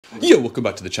Yo, welcome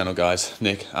back to the channel, guys.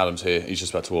 Nick Adams here. He's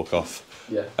just about to walk off.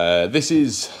 Yeah. This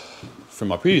is from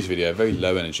my previous video, a very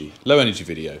low energy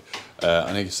video.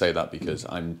 I need to say that because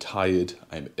I'm tired,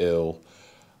 I'm ill.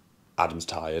 Adam's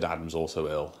tired, Adam's also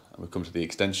ill. And we've come to the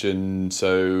extension.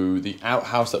 So the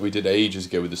outhouse that we did ages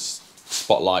ago with the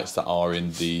spotlights that are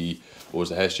in the, what was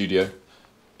the hair studio,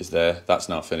 is there. That's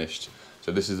now finished.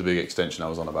 So this is the big extension I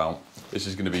was on about. This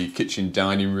is going to be kitchen,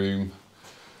 dining room,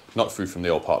 knocked through from the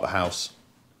old part of the house.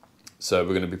 So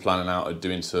we're going to be planning out at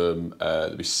doing some,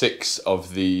 there'll be 6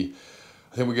 of the,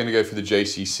 I think we're going to go for the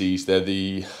JCCs. They're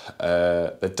the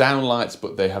down lights,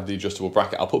 but they have the adjustable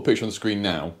bracket. I'll put a picture on the screen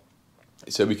now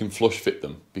so we can flush fit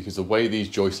them, because the way these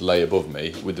joists lay above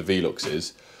me with the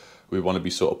Veluxes, we want to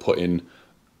be sort of putting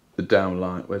the down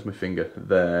light, where's my finger,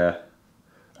 there,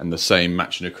 and the same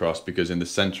matching across, because in the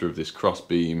centre of this cross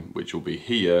beam, which will be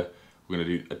here, we're going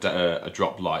to do a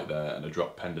drop light there and a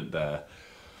drop pendant there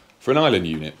for an island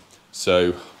unit.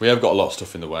 So we have got a lot of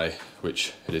stuff in the way,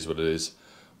 which it is what it is.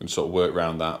 We can sort of work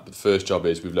around that. But the first job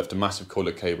is we've left a massive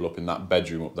colour cable up in that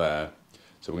bedroom up there.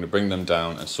 So we're going to bring them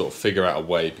down and sort of figure out a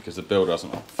way, because the builder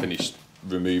hasn't finished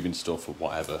removing stuff or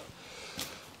whatever.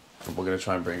 And we're going to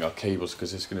try and bring our cables,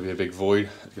 because it's going to be a big void.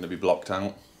 It's going to be blocked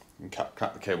out. We can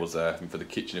crack the cables there. And for the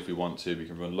kitchen, if we want to, we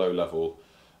can run low level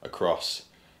across,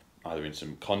 either in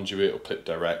some conduit or clip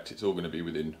direct. It's all going to be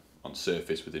within, on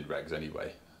surface, within regs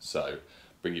anyway. So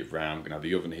bring it round. We're going to have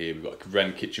the oven here. We've got a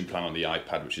Ren kitchen plan on the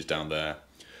iPad, which is down there.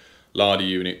 Larder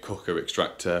unit, cooker,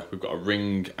 extractor. We've got a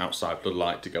ring outside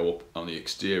floodlight to go up on the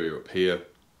exterior up here.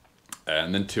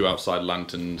 And then 2 outside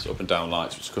lanterns, up and down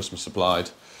lights, which is customer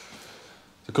supplied.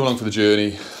 So come along for the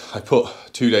journey. I put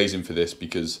 2 days in for this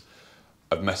because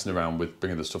I'm messing around with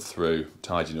bringing the stuff through,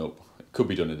 tidying up. It could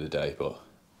be done in a day, but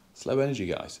it's low energy,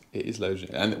 guys. It is low energy.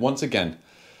 And once again,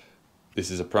 this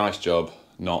is a price job,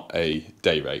 not a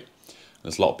day rate.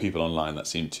 There's a lot of people online that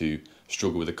seem to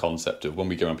struggle with the concept of when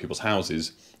we go around people's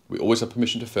houses, we always have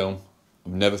permission to film.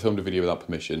 I've never filmed a video without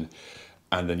permission.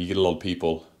 And then you get a lot of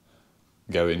people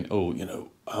going, oh, you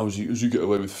know, how do you get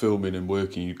away with filming and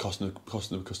working? You're costing the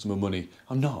customer money.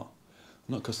 I'm not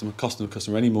costing the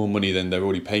customer any more money than they're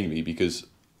already paying me, because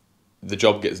the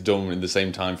job gets done in the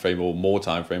same time frame or more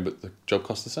time frame, but the job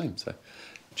costs the same. So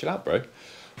chill out, bro.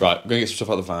 Right, I'm going to get some stuff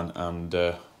out of the van and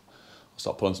I'll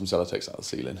start pulling some sellotapes out of the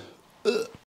ceiling. I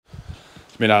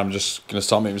mean, I'm just going to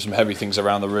start moving some heavy things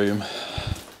around the room.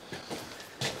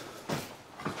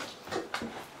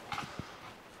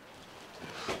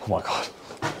 Oh my God.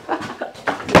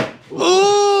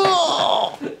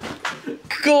 Oh,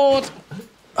 God.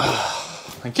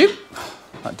 Thank you.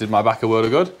 That did my back a world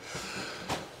of good.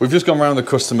 We've just gone around the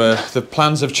customer. The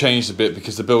plans have changed a bit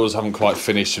because the builders haven't quite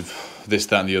finished this,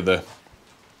 that and the other.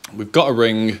 We've got a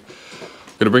ring. We're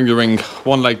going to bring the ring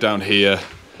one leg down here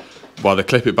while they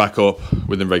clip it back up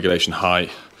within regulation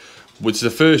height, which is the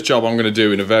first job I'm going to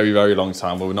do in a very, very long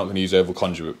time, where we're not going to use oval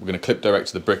conduit. We're going to clip direct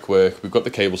to the brickwork. We've got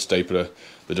the cable stapler,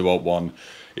 the DeWalt one.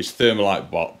 It's thermalite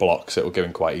block, so it will go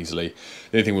in quite easily.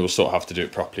 The only thing we'll sort of have to do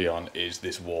it properly on is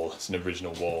this wall. It's an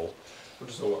original wall. We'll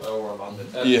just all around it.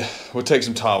 Yeah, we'll take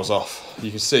some tiles off.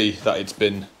 You can see that it's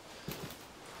been,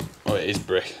 oh, it is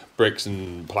bricks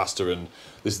and plaster, and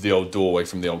this is the old doorway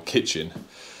from the old kitchen.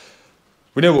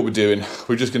 We know what we're doing.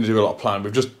 We're just going to do a lot of planning.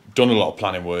 We've just done a lot of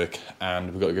planning work,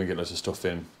 and we're going to get loads of stuff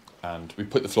in. And we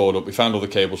put the floor up. We found all the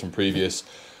cables from previous.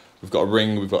 We've got a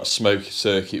ring, we've got a smoke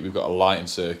circuit, we've got a lighting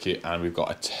circuit, and we've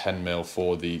got a 10mm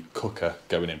for the cooker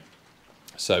going in.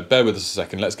 So bear with us a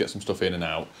second. Let's get some stuff in and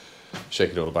out,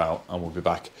 shake it all about, and we'll be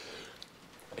back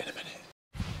in a minute.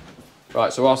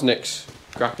 Right, so whilst Nick's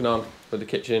cracking on with the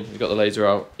kitchen, he's got the laser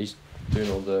out, he's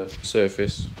doing all the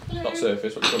surface, not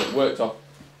surface, what do you call it, worktop.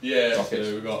 Yeah, sockets.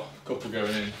 so we've got a couple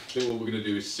going in. I think what we're going to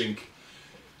do is sink.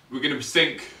 We're going to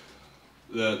sink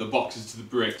the boxes to the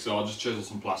brick, so I'll just chisel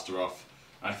some plaster off.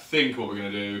 I think what we're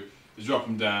going to do is drop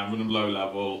them down, run them low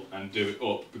level, and do it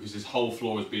up, because this whole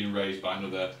floor is being raised by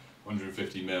another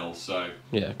 150mm, so...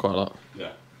 Yeah, quite a lot.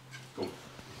 Yeah, cool.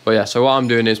 But yeah, so what I'm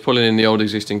doing is pulling in the old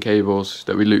existing cables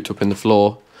that we looped up in the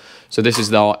floor. So this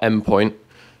is our end point.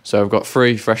 So I've got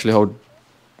 3 freshly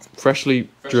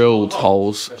drilled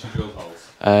holes. Freshly drilled holes.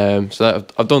 So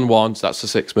I've done 1, so that's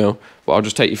the 6mm. But I'll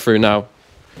just take you through now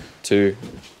to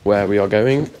where we are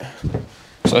going.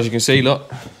 So as you can see,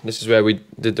 look, this is where we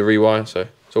did the rewire. So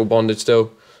it's all bonded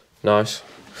still, nice.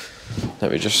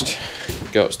 Let me just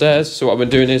go upstairs. So what I've been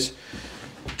doing is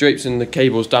draping the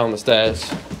cables down the stairs,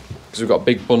 because we've got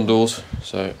big bundles.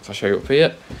 So if I show you up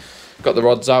here, got the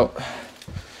rods out.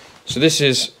 So this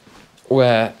is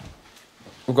where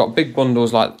we've got big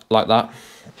bundles like that.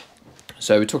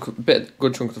 So we took a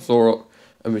good chunk of the floor up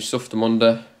and we stuffed them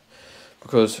under,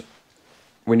 because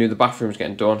we knew the bathroom was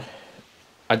getting done.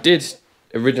 I did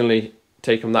originally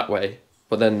take them that way,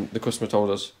 but then the customer told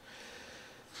us,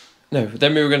 no,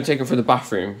 then we were going to take them for the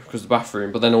bathroom, because the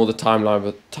bathroom, but then all the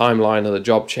timeline of the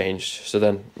job changed, so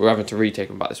then we're having to retake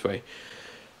them back this way.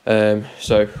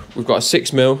 So we've got a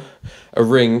 6mm, a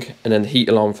ring, and then the heat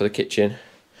alarm for the kitchen.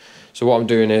 So what I'm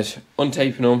doing is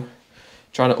untaping them,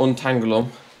 trying to untangle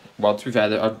them. Well, to be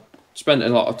fair, I've spent a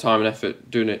lot of time and effort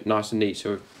doing it nice and neat,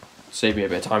 so it saved me a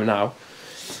bit of time now.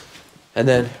 And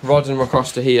then rodding them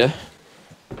across to here,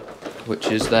 which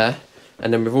is there.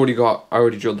 And then I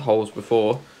already drilled the holes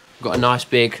before. We've got a nice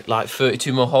big, like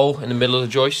 32mm hole in the middle of the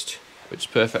joist, which is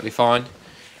perfectly fine.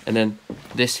 And then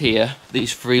this here,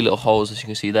 these 3 little holes, as you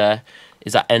can see there,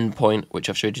 is that end point, which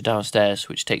I've showed you downstairs,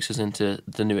 which takes us into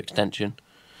the new extension.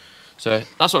 So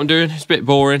that's what I'm doing. It's a bit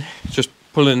boring, just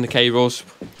pulling the cables.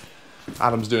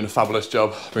 Adam's doing a fabulous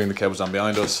job bringing the cables down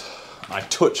behind us. I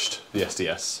touched the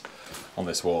SDS on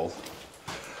this wall.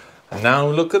 And now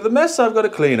look at the mess I've got to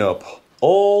clean up.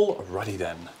 Alrighty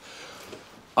then.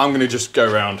 I'm going to just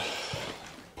go around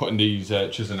putting these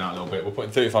chiseling out a little bit. We're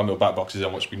putting 35mm back boxes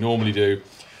on, which we normally do.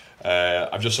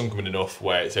 I've just sunk them in enough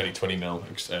where it's only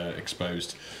 20mm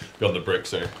exposed beyond the brick,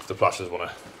 so if the plasters want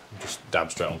to just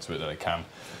dab straight onto it, then they can.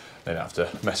 They don't have to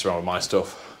mess around with my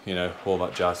stuff, you know, all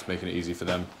that jazz, making it easy for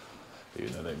them,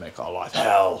 even though they make our life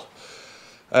hell.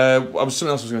 Something else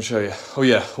I was going to show you. Oh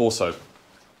yeah, also,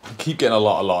 I keep getting a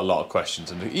lot of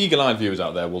questions, and the eagle-eyed viewers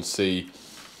out there will see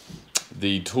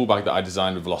the tool bag that I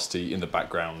designed with Velocity in the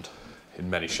background in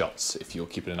many shots, if you're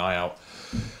keeping an eye out.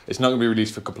 It's not going to be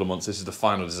released for a couple of months. This is the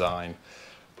final design.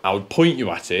 I would point you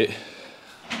at it.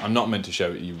 I'm not meant to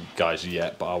show it to you guys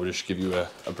yet, but I will just give you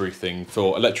a brief thing.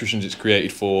 For electricians, it's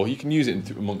created for. You can use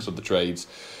it amongst other trades.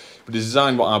 But it's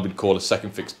designed what I would call a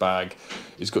second fix bag.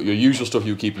 It's got your usual stuff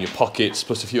you keep in your pockets,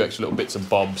 plus a few extra little bits and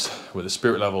bobs with a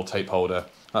spirit level tape holder,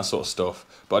 that sort of stuff.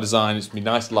 But I designed it's be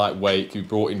nice, lightweight, it can be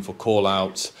brought in for call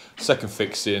outs, second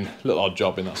fixing, little odd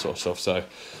jobbing, that sort of stuff. So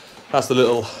that's the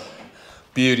little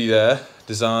beauty there,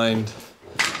 designed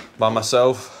by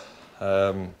myself.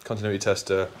 Continuity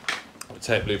tester,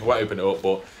 tape loop. I won't open it up,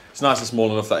 but it's nice and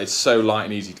small enough that it's so light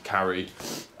and easy to carry,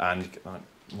 and you can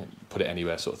put it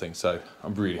anywhere, sort of thing. So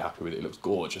I'm really happy with it. It looks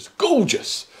gorgeous,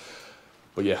 gorgeous.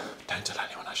 But yeah, don't tell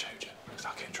anyone I showed you, because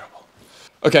I'll get in trouble.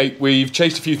 Okay, we've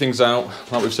chased a few things out,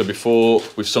 like we've said before.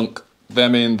 We've sunk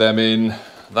them in,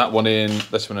 that one in,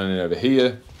 this one in over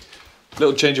here.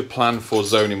 Little change of plan for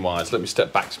zoning wise. Let me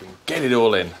step back so we can get it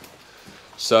all in.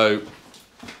 So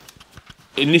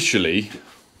initially,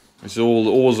 it's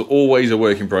always a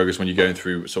work in progress when you're going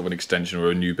through sort of an extension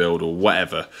or a new build or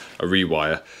whatever, a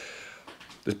rewire.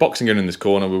 There's boxing going in this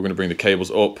corner. We're going to bring the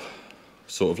cables up,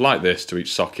 sort of like this, to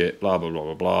each socket, blah, blah, blah,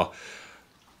 blah, blah.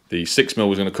 The 6mm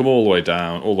was going to come all the way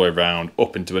down, all the way around,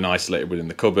 up into an isolator within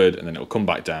the cupboard, and then it'll come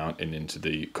back down and into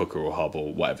the cooker or hob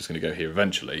or whatever's going to go here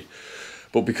eventually.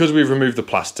 But because we've removed the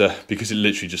plaster, because it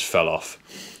literally just fell off,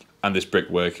 and this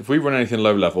brickwork, if we run anything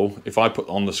low level, if I put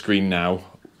on the screen now,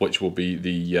 which will be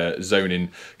the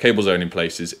cable zoning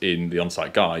places in the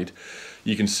on-site guide,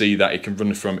 you can see that it can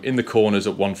run from in the corners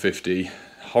at 150,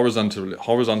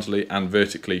 horizontally and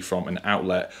vertically from an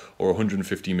outlet, or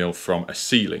 150mm from a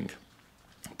ceiling.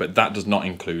 But that does not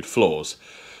include floors.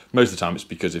 Most of the time it's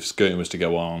because if skirting was to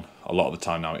go on, a lot of the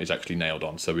time now it is actually nailed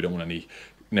on, so we don't want any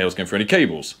nails going through any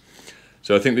cables.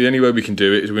 So I think the only way we can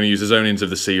do it is we're going to use the zonings of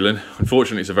the ceiling.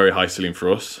 Unfortunately, it's a very high ceiling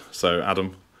for us, so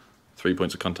Adam, 3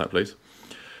 points of contact please.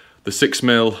 The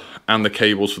 6mm and the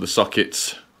cables for the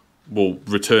sockets will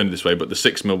return this way, but the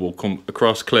 6mm will come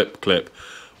across, clip,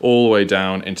 all the way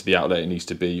down into the outlet it needs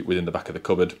to be within the back of the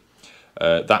cupboard.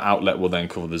 That outlet will then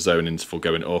cover the zonings for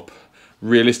going up.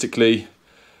 Realistically,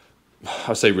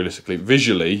 I say realistically,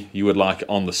 visually, you would like it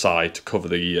on the side to cover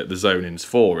the zonings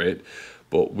for it,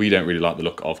 but we don't really like the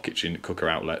look of kitchen cooker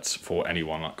outlets for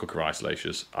anyone, like cooker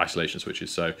isolation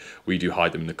switches, so we do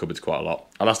hide them in the cupboards quite a lot.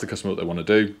 I'll ask the customer what they want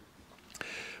to do.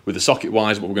 With the socket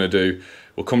wise, what we're going to do,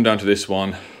 we'll come down to this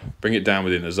one, bring it down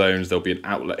within the zones. There'll be an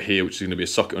outlet here, which is going to be a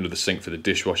socket under the sink for the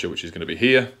dishwasher, which is going to be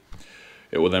here.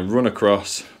 It will then run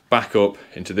across, back up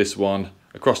into this one,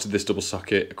 across to this double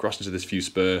socket, across into this fuse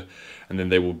spur, and then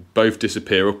they will both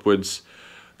disappear upwards.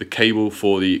 The cable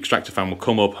for the extractor fan will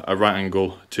come up at a right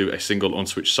angle to a single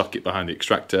unswitched socket behind the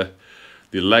extractor.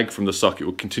 The leg from the socket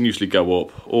will continuously go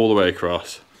up all the way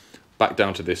across, back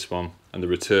down to this one, and the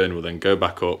return will then go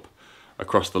back up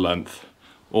across the length,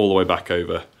 all the way back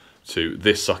over to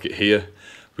this socket here.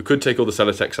 We could take all the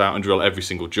Celotex out and drill every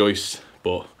single joist,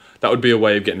 but that would be a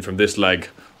way of getting from this leg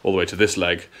all the way to this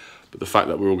leg. But the fact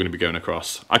that we're all going to be going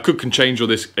across, I can change all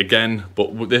this again, but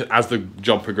as the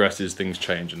job progresses, things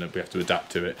change and then we have to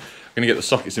adapt to it. I'm going to get the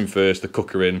sockets in first, the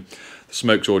cooker in, the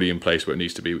smoke's already in place where it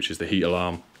needs to be, which is the heat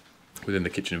alarm within the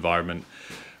kitchen environment.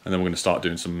 And then we're going to start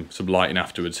doing some lighting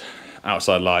afterwards.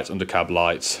 Outside lights, under cab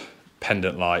lights,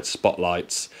 pendant lights,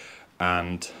 spotlights,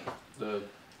 and the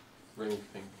ring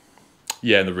thing.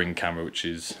 Yeah, and the ring camera, which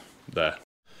is there.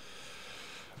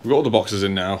 We've got all the boxes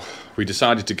in now. We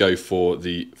decided to go for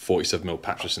the 47mm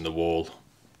pattress in the wall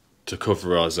to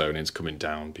cover our zonings coming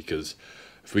down, because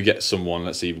if we get someone,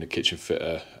 let's say even a kitchen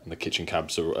fitter, and the kitchen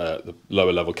cabs are, the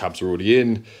lower level cabs are already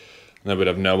in, then we'd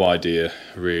have no idea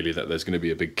really that there's going to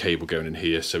be a big cable going in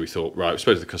here. So we thought, right, we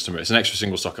spoke to the customer, it's an extra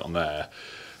single socket on there,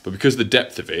 but because the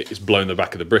depth of it, it's blown the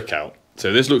back of the brick out.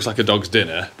 So this looks like a dog's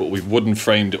dinner, but we've wooden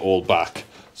framed it all back,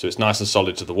 so it's nice and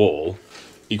solid to the wall,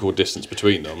 equal distance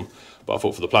between them. But I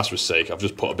thought for the plasterer's sake, I've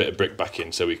just put a bit of brick back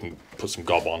in so we can put some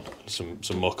gob on, some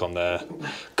muck on there.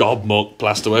 Gob, muck,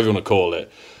 plaster, whatever you want to call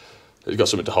it. It's got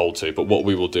something to hold to. But what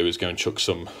we will do is go and chuck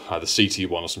some either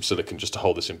CT1 or some silicone just to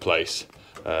hold this in place.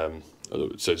 So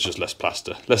it's just less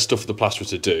plaster, less stuff for the plasterer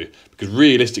to do. Because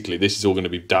realistically, this is all going to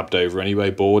be dabbed over anyway,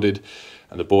 boarded.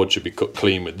 And the board should be cut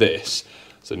clean with this.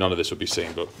 So none of this will be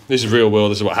seen. But this is real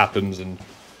world, this is what happens. And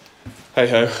hey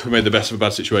ho, we made the best of a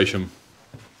bad situation.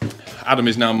 Adam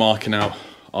is now marking out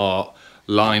our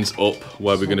lines up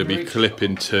where we're going to be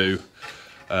clipping to.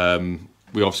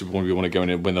 We obviously want to go in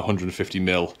and win the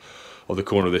 150mm of the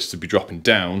corner of this to be dropping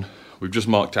down. We've just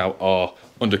marked out our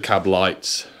undercab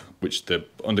lights, which the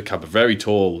undercab are very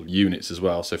tall units as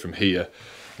well. So from here,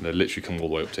 and they literally come all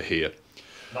the way up to here.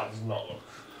 That does not look.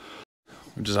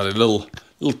 We've just had a little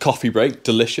coffee break,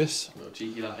 delicious. A little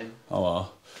cheeky Latin. Oh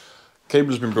well.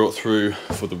 Cable has been brought through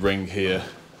for the ring here.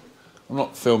 I'm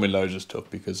not filming loads of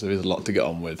stuff because there is a lot to get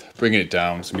on with. Bringing it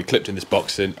down, it's going to be clipped in this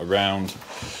box in around.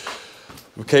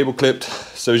 We're cable clipped,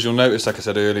 so as you'll notice, like I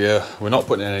said earlier, we're not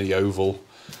putting in any oval.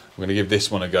 We're going to give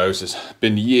this one a go. So it's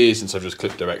been years since I've just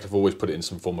clipped direct. I've always put it in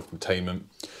some form of containment.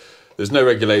 There's no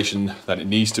regulation that it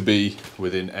needs to be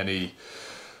within any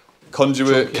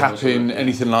conduit, capping,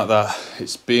 anything like that.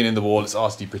 It's being in the wall, it's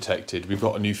RCD protected. We've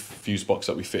got a new fuse box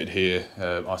that we fitted here,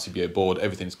 RCBA board,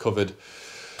 everything's covered.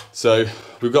 So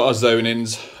we've got our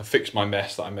zonings. I fixed my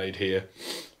mess that I made here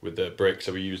with the brick.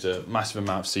 So we use a massive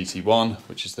amount of CT1,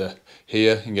 which is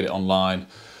here. You can get it online.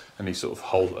 And these sort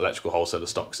of electrical wholesaler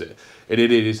stocks it. It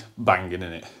is banging,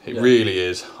 in it. It really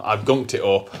is. I've gunked it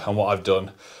up, and what I've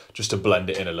done, just to blend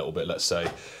it in a little bit, let's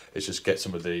say, is just get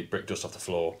some of the brick dust off the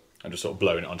floor and just sort of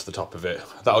blowing it onto the top of it.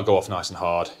 That'll go off nice and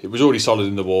hard. It was already solid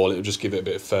in the wall. It'll just give it a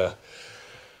bit of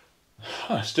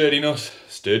sturdiness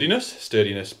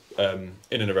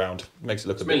in and around. Makes it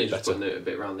look a bit better. Just putting it a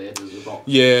bit around the edges of the box.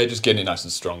 Yeah, just getting it nice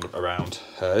and strong around.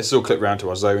 This is all clipped round to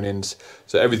our zonings,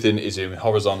 so everything is in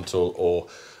horizontal or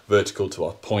vertical to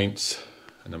our points,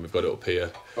 and then we've got it up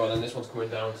here. Oh, and then this one's coming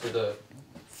down to the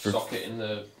socket in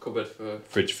the cupboard for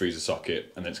fridge freezer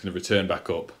socket, and then it's going to return back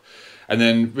up. And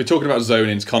then we're talking about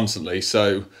zonings constantly,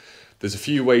 so there's a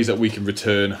few ways that we can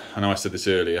return. I know I said this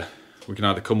earlier. We can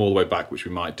either come all the way back, which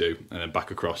we might do, and then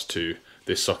back across to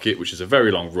this socket, which is a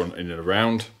very long run in and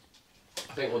around.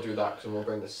 I think we'll do that because we'll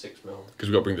bring the 6mm. Because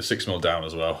we've got to bring the 6mm down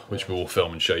as well, which we will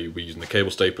film and show you. We're using the cable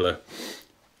stapler.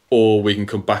 Or we can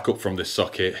come back up from this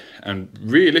socket, and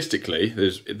realistically,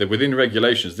 within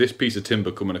regulations, this piece of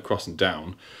timber coming across and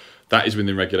down, that is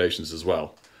within regulations as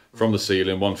well. From the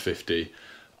ceiling, 150.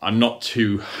 I'm not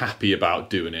too happy about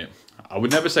doing it. I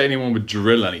would never say anyone would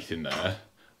drill anything there.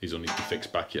 These don't need to be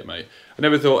fixed back yet, mate. I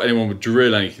never thought anyone would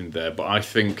drill anything there, but I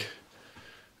think,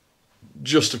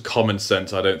 just of common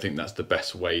sense, I don't think that's the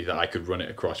best way that I could run it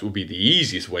across. It would be the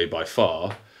easiest way by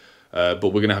far. But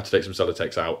we're going to have to take some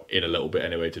sellotex out in a little bit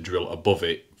anyway to drill above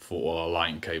it for our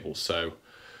lighting cables. So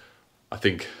I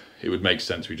think it would make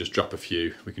sense we just drop a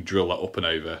few. We can drill that up and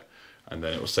over, and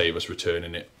then it will save us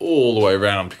returning it all the way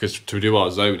around, because to do our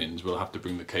zonings, we'll have to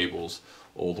bring the cables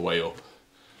all the way up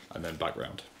and then back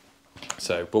round.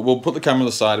 So, but we'll put the camera on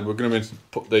the side. We're going to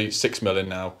put the 6mm in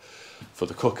now for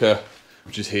the cooker,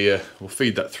 which is here. We'll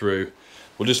feed that through.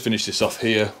 We'll just finish this off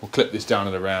here. We'll clip this down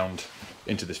and around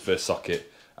into this first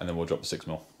socket, and then we'll drop the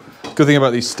 6mm. Good thing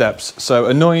about these steps. So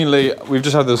annoyingly, we've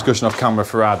just had the discussion off camera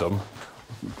for Adam,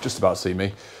 just about to see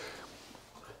me.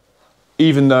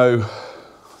 Even though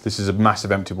this is a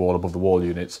massive empty wall above the wall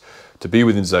units, to be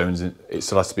within zones, it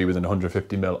still has to be within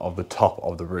 150mm of the top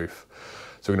of the roof.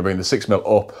 So we're gonna bring the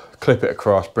 6mm up, clip it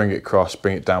across, bring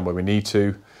it down where we need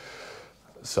to.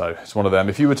 So it's one of them.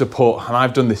 If you were to put, and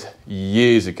I've done this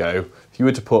years ago, if you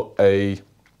were to put a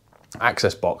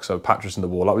access box, so a pattress in the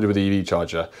wall, like we did with the EV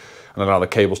charger, and allow the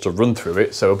cables to run through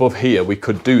it. So above here, we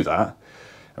could do that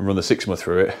and run the 6mm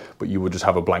through it, but you would just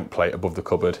have a blank plate above the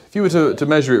cupboard. If you were to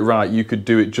measure it right, you could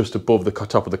do it just above the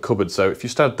top of the cupboard. So if you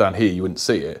stood down here, you wouldn't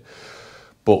see it,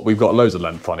 but we've got loads of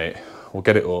length on it. We'll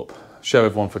get it up, show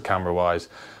everyone for camera wise.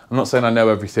 I'm not saying I know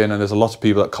everything, and there's a lot of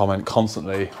people that comment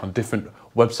constantly on different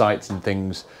websites and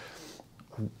things.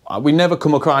 We never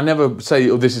come across, I never say,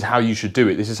 oh, this is how you should do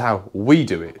it. This is how we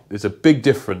do it. There's a big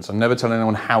difference. I'm never telling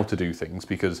anyone how to do things,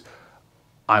 because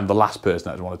I'm the last person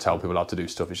that would want to tell people how to do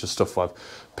stuff. It's just stuff I've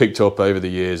picked up over the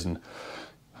years, and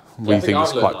we think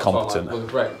it's quite competent. Well, like,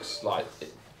 with brakes, like,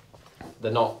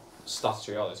 they're not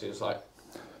statutory, are they? It's like,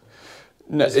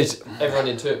 no, everyone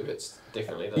interprets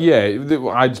differently.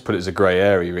 Yeah, I just put it as a grey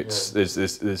area. It's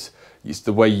it's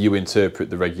the way you interpret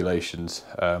the regulations.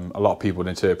 A lot of people would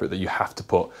interpret that you have to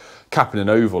put cap in an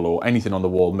oval or anything on the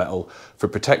wall metal for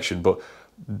protection, but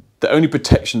the only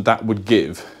protection that would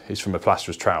give is from a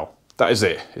plasterer's trowel. That is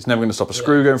it. It's never going to stop a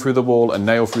screw going through the wall, a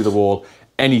nail through the wall,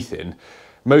 anything.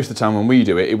 Most of the time when we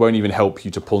do it, it won't even help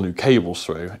you to pull new cables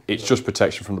through. It's just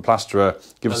protection from the plasterer,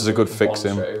 gives us a good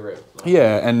fixing.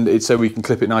 Yeah, and it's so we can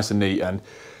clip it nice and neat, and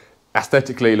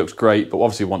aesthetically it looks great, but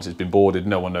obviously once it's been boarded,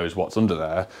 no one knows what's under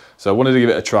there. So I wanted to give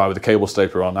it a try with a cable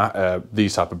stapler on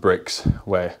these type of bricks,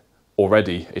 where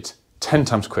already it's 10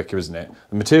 times quicker, isn't it?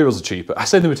 The materials are cheaper. I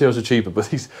say the materials are cheaper, but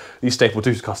these staple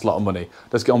tools cost a lot of money.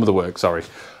 Let's get on with the work, sorry.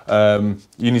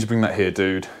 You need to bring that here,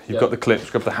 dude. You've got the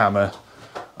clips, grab the hammer,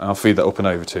 and I'll feed that up and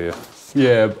over to you.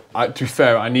 Yeah, to be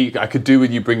fair, I could do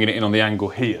with you bringing it in on the angle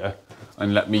here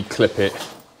and let me clip it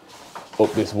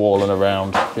up this wall and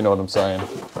around, you know what I'm saying.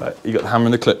 Right, you got the hammer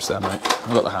and the clips there, mate.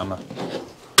 I've got the hammer.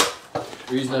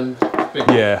 We're using them big.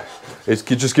 Yeah,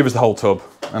 just give us the whole tub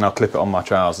and I'll clip it on my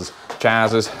trousers.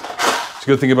 Trousers. It's a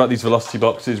good thing about these velocity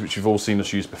boxes, which you've all seen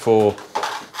us use before,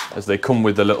 as they come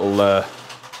with the little, I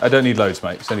don't need loads,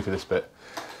 mate, it's only for this bit.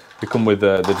 They come with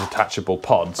the detachable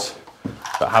pods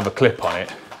that have a clip on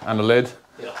it and a lid.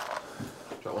 Yeah.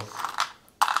 Drop one.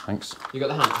 Thanks. You got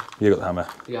the hammer? You got the hammer.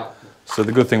 Yeah. So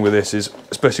the good thing with this is,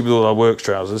 especially with all our works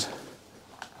trousers,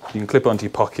 you can clip it onto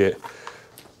your pocket,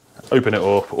 open it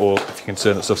up, or if you're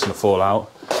concerned that stuff's going to fall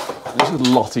out, it's a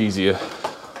lot easier.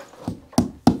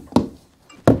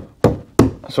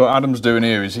 So what Adam's doing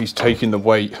here is he's taking the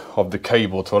weight of the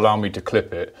cable to allow me to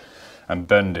clip it and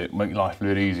bend it, make life a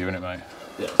little easier, isn't it, mate?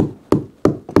 Yeah.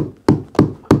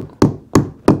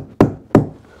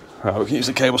 Right, we can use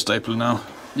the cable stapler now.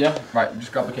 Yeah, right,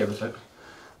 just grab the cable stapler.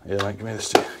 Yeah, mate, give me this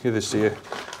to you. Give this to you.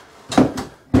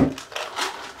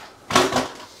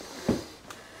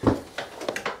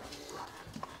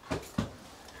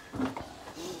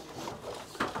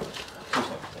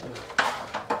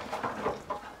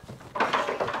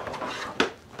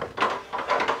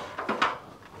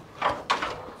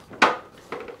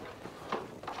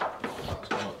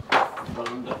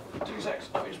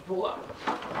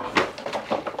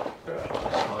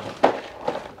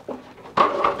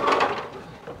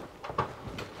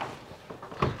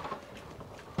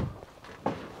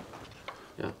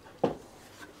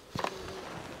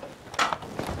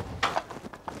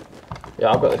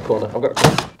 Yeah, I've got this corner.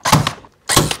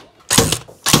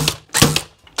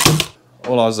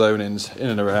 All our zonings in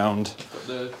and around.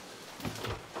 Just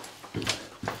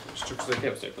took the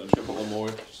cable stapler. I'm just gonna put one more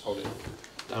in. Just hold it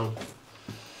down.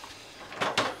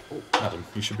 Adam,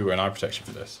 you should be wearing eye protection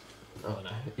for this. Oh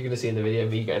no, you're gonna see in the video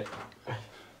me going.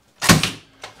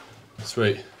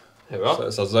 Sweet. Here we are. So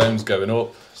it's our zones going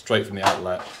up, straight from the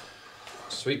outlet.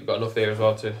 Sweet, we've got enough here as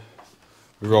well to...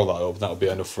 We roll that up, that'll be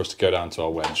enough for us to go down to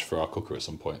our wedge for our cooker at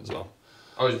some point as well.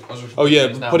 Oh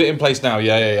yeah, put it in place now,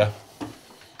 yeah. And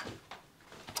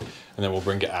then we'll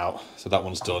bring it out. So that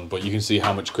one's done, but you can see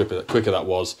how much quicker that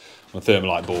was on a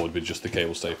Thermalite board with just the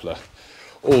cable stapler.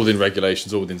 All within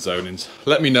regulations, all within zonings.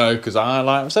 Let me know, because like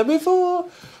I've said before,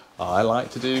 I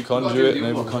like to do conduit,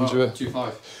 naval conduit.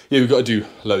 2.5. Yeah, we've got to do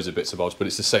loads of bits and bobs, but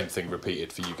it's the same thing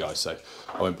repeated for you guys, so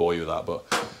I won't bore you with that. But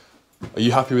are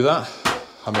you happy with that?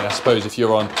 I mean, I suppose if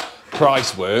you're on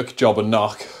price work, job and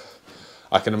knock,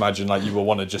 I can imagine like you will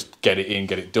want to just get it in,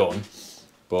 get it done.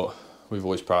 But we've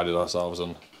always prided ourselves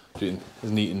on doing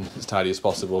as neat and as tidy as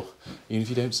possible, even if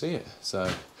you don't see it.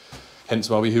 So,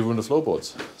 hence why we hoover under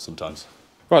floorboards sometimes.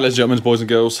 Right, ladies and gentlemen, boys and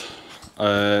girls,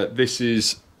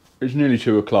 it's nearly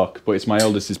 2 o'clock, but it's my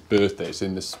eldest's birthday.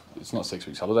 It's not 6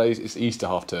 weeks holidays, it's Easter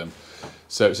half term.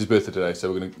 So it's his birthday today, so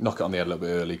we're going to knock it on the head a little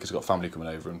bit early because we've got family coming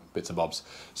over and bits and bobs.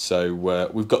 So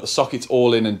we've got the sockets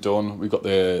all in and done. We've got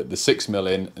the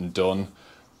 6mm in and done.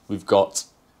 We've got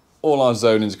all our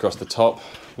zonings across the top.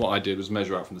 What I did was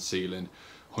measure out from the ceiling,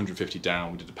 150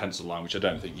 down. We did a pencil line, which I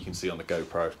don't think you can see on the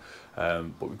GoPro.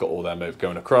 But we've got all them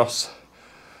going across.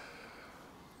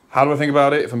 How do I think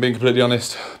about it? If I'm being completely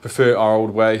honest, prefer our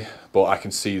old way, but I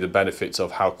can see the benefits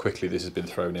of how quickly this has been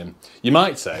thrown in. You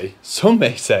might say, some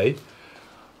may say,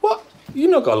 what?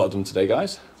 You've not got a lot done today,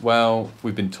 guys. Well,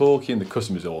 we've been talking. The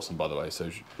customer's awesome, by the way,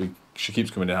 so she keeps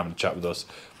coming in and having a chat with us.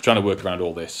 We're trying to work around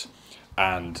all this,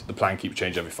 and the plan keeps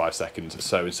changing every 5 seconds.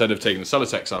 So instead of taking the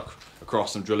Celotex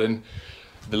across and drilling,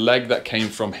 the leg that came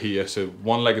from here, so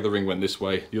one leg of the ring went this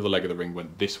way, the other leg of the ring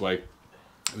went this way.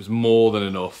 It was more than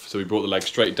enough, so we brought the leg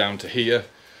straight down to here.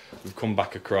 We've come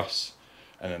back across,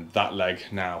 and then that leg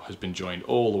now has been joined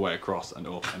all the way across and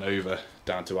up and over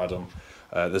down to Adam.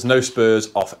 There's no spurs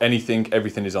off anything.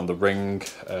 Everything is on the ring.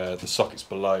 The sockets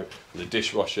below for the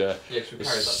dishwasher. Yeah, the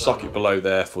socket below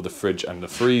there for the fridge and the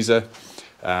freezer.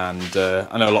 And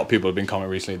I know a lot of people have been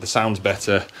commenting recently, the sound's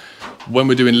better. When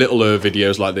we're doing little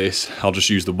videos like this, I'll just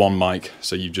use the one mic,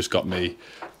 so you've just got me.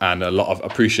 And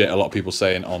appreciate a lot of people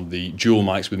saying on the dual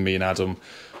mics with me and Adam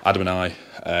and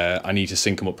I need to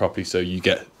sync them up properly so you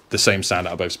get the same sound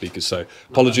out of both speakers. So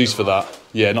apologies for that.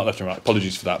 Yeah, not left and right.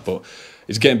 Apologies for that, but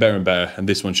it's getting better and better, and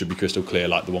this one should be crystal clear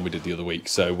like the one we did the other week.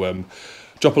 So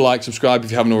drop a like, subscribe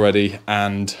if you haven't already,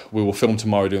 and we will film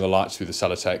tomorrow doing the lights through the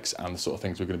Celotex and the sort of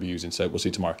things we're going to be using. So we'll see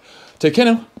you tomorrow. Take care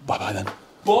now. Bye bye then.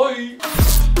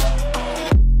 Bye.